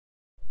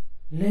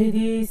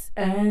Ladies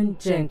and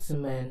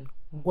gentlemen,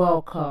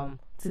 welcome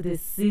to the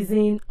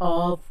season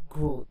of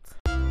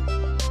growth.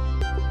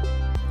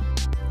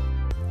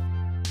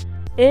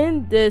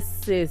 In this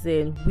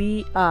season,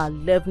 we are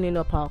leveling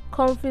up our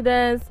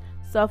confidence,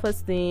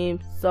 self-esteem,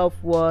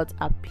 self-worth,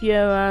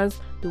 appearance,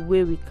 the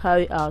way we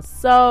carry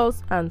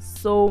ourselves, and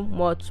so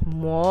much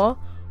more.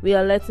 We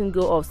are letting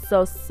go of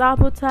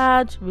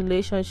self-sabotage,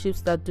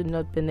 relationships that do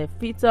not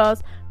benefit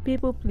us,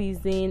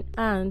 people-pleasing,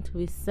 and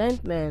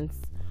resentments.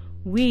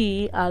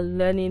 We are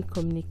learning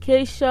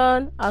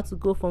communication, how to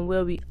go from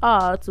where we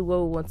are to where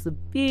we want to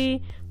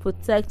be,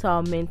 protect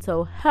our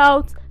mental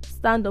health,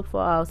 stand up for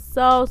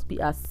ourselves, be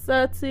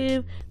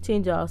assertive,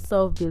 change our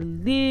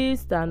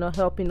self-beliefs that are not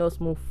helping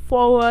us move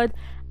forward,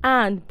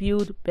 and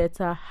build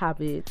better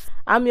habits.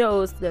 I'm your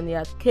host,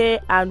 Daniel K,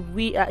 and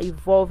we are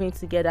evolving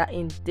together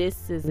in this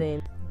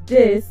season.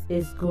 This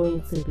is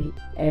going to be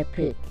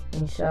epic,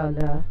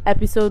 inshallah.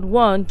 Episode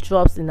 1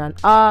 drops in an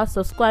hour.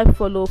 Subscribe,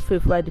 follow,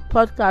 favorite the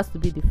podcast to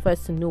be the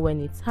first to know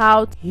when it's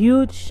out.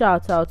 Huge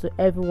shout out to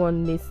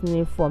everyone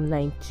listening from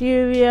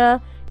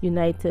Nigeria,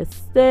 United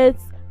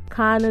States,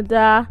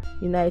 Canada,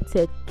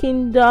 United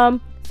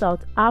Kingdom,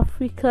 South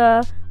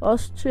Africa,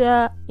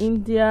 Austria,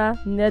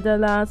 India,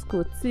 Netherlands,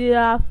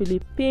 Croatia,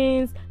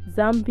 Philippines,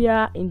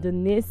 Zambia,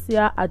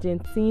 Indonesia,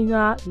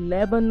 Argentina,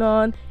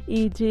 Lebanon,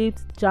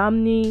 Egypt,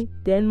 Germany,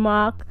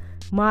 Denmark,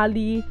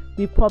 Mali,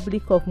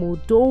 Republic of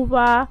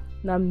Moldova,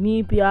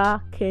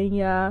 Namibia,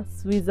 Kenya,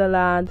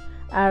 Switzerland,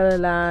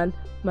 Ireland,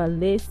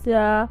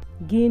 Malaysia,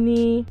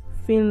 Guinea,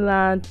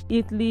 Finland,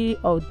 Italy,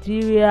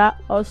 Algeria,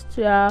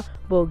 Austria,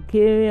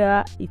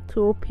 Bulgaria,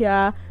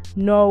 Ethiopia,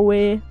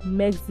 Norway,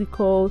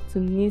 Mexico,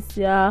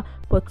 Tunisia,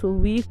 Puerto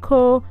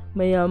Rico,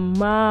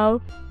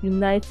 Myanmar,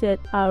 United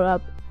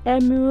Arab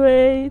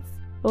Emirates.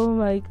 Oh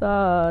my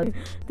God.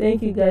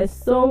 Thank you guys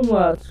so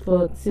much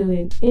for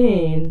tuning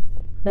in.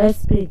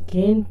 Let's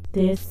begin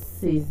this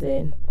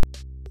season.